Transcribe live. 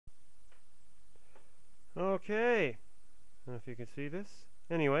Okay, I don't know if you can see this.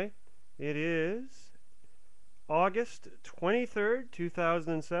 Anyway, it is August 23rd,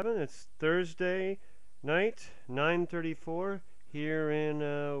 2007. It's Thursday night, 9:34 here in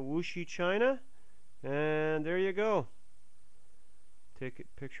Wuxi, China. And there you go. Take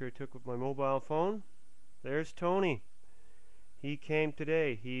a picture I took with my mobile phone. There's Tony. He came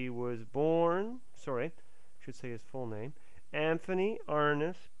today. He was born, sorry, I should say his full name. Anthony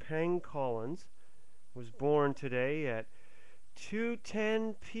Andis Kaulins was born today at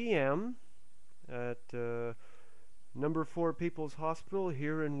 2:10 p.m. at number 4 People's Hospital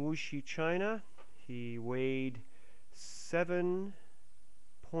here in Wuxi, China. He weighed 7.2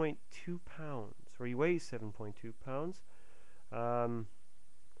 pounds, or he weighs 7.2 pounds.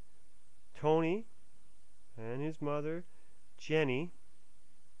 Tony and his mother, Jenny,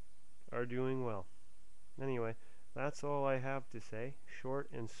 are doing well. Anyway, that's all I have to say. Short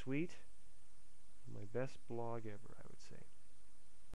and sweet. My best blog ever.